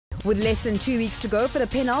With less than 2 weeks to go for the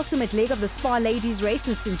penultimate leg of the Spar ladies race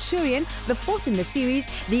in Centurion, the fourth in the series,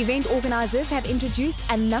 the event organisers have introduced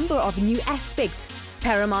a number of new aspects.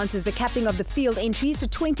 Paramount is the capping of the field entries to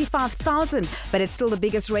 25,000, but it's still the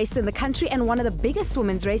biggest race in the country and one of the biggest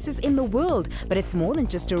women's races in the world. But it's more than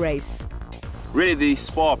just a race. Really, the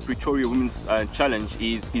Spar Pretoria Women's Challenge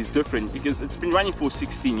is different because it's been running for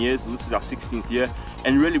 16 years, and this is our 16th year,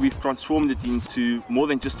 and really we've transformed it into more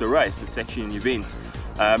than just a race. It's actually an event.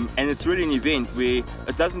 And it's really an event where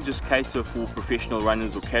it doesn't just cater for professional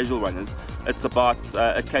runners or casual runners. It's about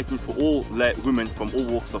catering for all women from all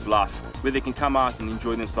walks of life, where they can come out and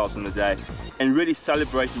enjoy themselves on the day, and really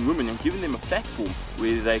celebrating women and giving them a platform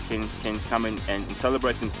where they can come in and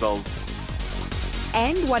celebrate themselves.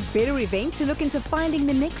 And what better event to look into finding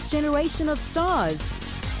the next generation of stars?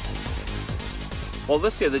 Well,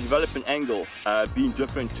 this year the development angle, being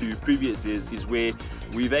different to previous years, is where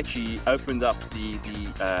we've actually opened up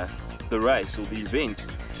the race or the event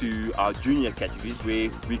to our junior categories, where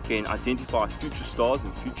we can identify future stars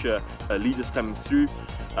and future leaders coming through.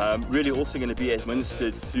 Really also going to be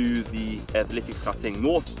administered through the Athletics Gauteng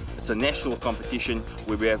North. It's a national competition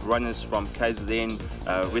where we have runners from KZN,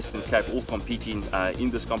 Western Cape, all competing in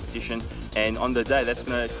this competition, and on the day that's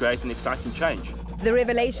going to create an exciting change. The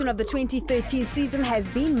revelation of the 2013 season has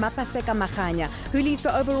been Mapaseka Maganya, who leads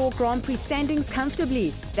the overall Grand Prix standings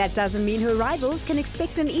comfortably. That doesn't mean her rivals can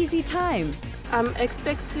expect an easy time. I'm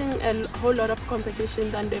expecting a whole lot of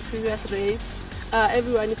competition than the previous race.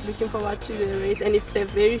 Everyone is looking forward to the race, and it's the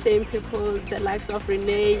very same people, the likes of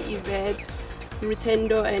Renee, Yvette,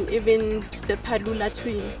 Rutendo, and even the Padula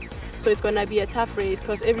twin. So it's going to be a tough race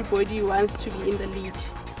because everybody wants to be in the lead.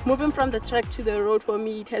 Moving from the track to the road, for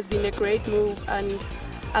me, it has been a great move, and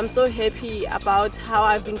I'm so happy about how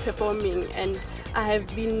I've been performing, and I have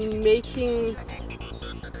been making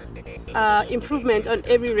improvement on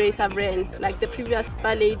every race I've ran. Like the previous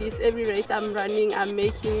Spar ladies, every race I'm running, I'm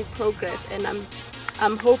making progress, and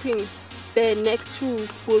I'm hoping the next two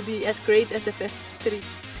will be as great as the first three.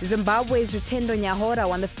 Zimbabwe's Rutendo Nyahora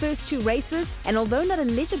won the first two races, and although not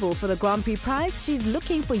eligible for the Grand Prix prize, she's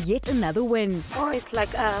looking for yet another win. Oh, it's like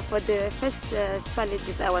for the first Spar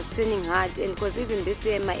ladies, I was training hard, and because even this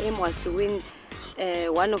year my aim was to win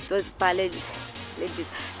one of those Spar ladies.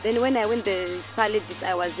 Then when I win the Spar ladies,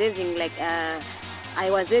 I was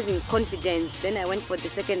having confidence. Then I went for the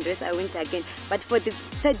second race, I went again. But for the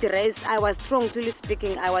third race, I was strong, truly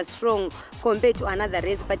speaking, I was strong compared to another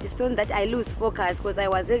race. But it's not that I lose focus because I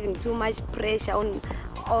was having too much pressure on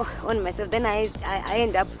myself. Then I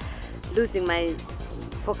end up losing my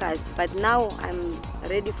focus. But now I'm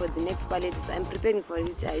ready for the next Spar ladies. I'm preparing for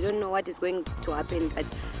it. I don't know what is going to happen, but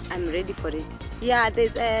I'm ready for it. Yeah,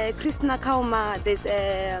 there's Krishna Kauma, there's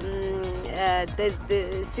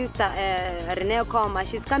the sister Renee Kauma.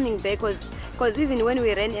 She's coming back because even when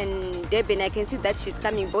we ran in Durban, I can see that she's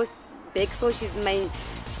coming both back. So she's my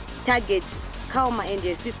target. Kauma and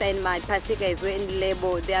her sister and my Paseka is in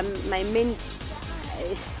label. They are my main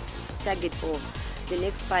target for the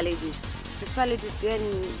next Spar ladies. The Spar ladies here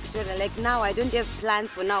in Pretoria, like now I don't have plans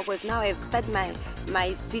for now because now I've started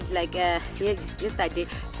my speed like yesterday.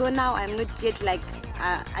 So now I'm not yet like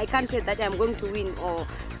I can't say that I'm going to win,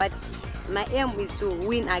 but my aim is to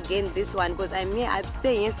win again this one because I'm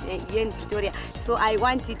staying here in Pretoria, so I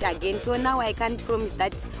want it again. So now I can't promise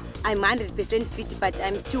that I'm 100% fit, but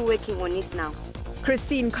I'm still working on it now.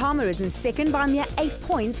 Christine Karma is in second by mere 8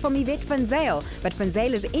 points from Yvette van Zyl, but van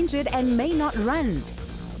Zyl is injured and may not run.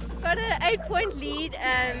 Got an 8-point lead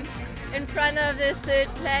in front of the third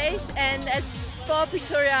place, and at Spar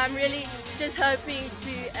Pretoria I'm really just hoping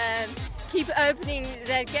to keep opening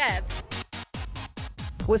that gap.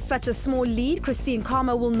 With such a small lead, Christine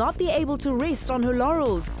Karma will not be able to rest on her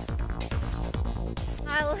laurels.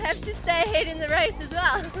 I'll have to stay ahead in the race as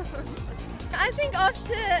well. I think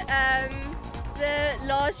after the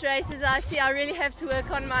last races I really have to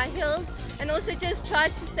work on my hills and also just try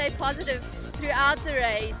to stay positive throughout the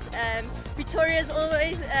race. Pretoria is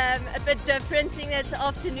always a bit different, seeing that it's an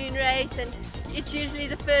afternoon race and it's usually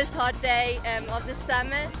the first hot day of the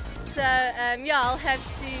summer. So yeah, I'll have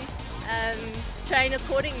to train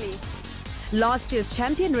accordingly. Last year's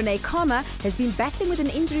champion Renee Karma has been battling with an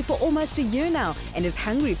injury for almost a year now and is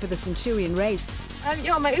hungry for the Centurion race.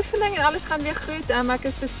 Ja, my oefening en alles gaan weer goed. Ek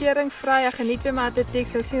is beseringvry. Ek geniet weer my atletiek.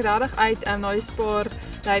 So ek sien regtig uit na die Spar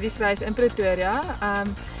ladies race in Pretoria.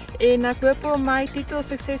 En ek hoop om my titel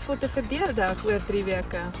suksesvol te verdedig oor 3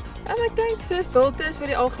 weke. Ek dink soos Bilte is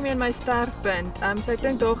vir die algemeen my sterkpunt. So ek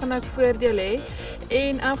dink daar gaan ek voordeel hê.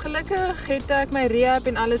 En gelukkig het ek my rehab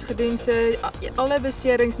en alles gedoen. So alle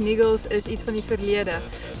beserings, niggles is iets van die verlede.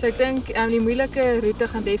 So ek dink die moeilike roete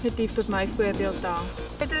gaan definitief tot my voordeel tel.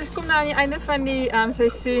 Dit kom nou aan die einde van die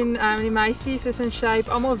seisoen, die meisies is in shape,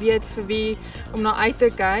 almal weet vir wie om na uit te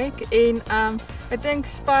kyk en ek dink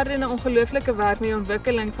Spar doen 'n ongelooflike werk met die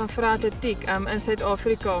ontwikkeling van vrouatletiek in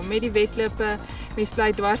Suid-Afrika met die wedlope. Mense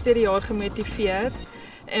bly dwars deur die jaar gemotiveerd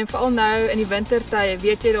en veral nou in die wintertye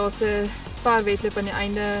weet jy daar's 'n Spar wedloop aan die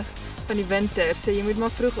einde van die winter, so jy moet maar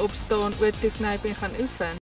vroeg opstaan, oortoe knyp en gaan oefen.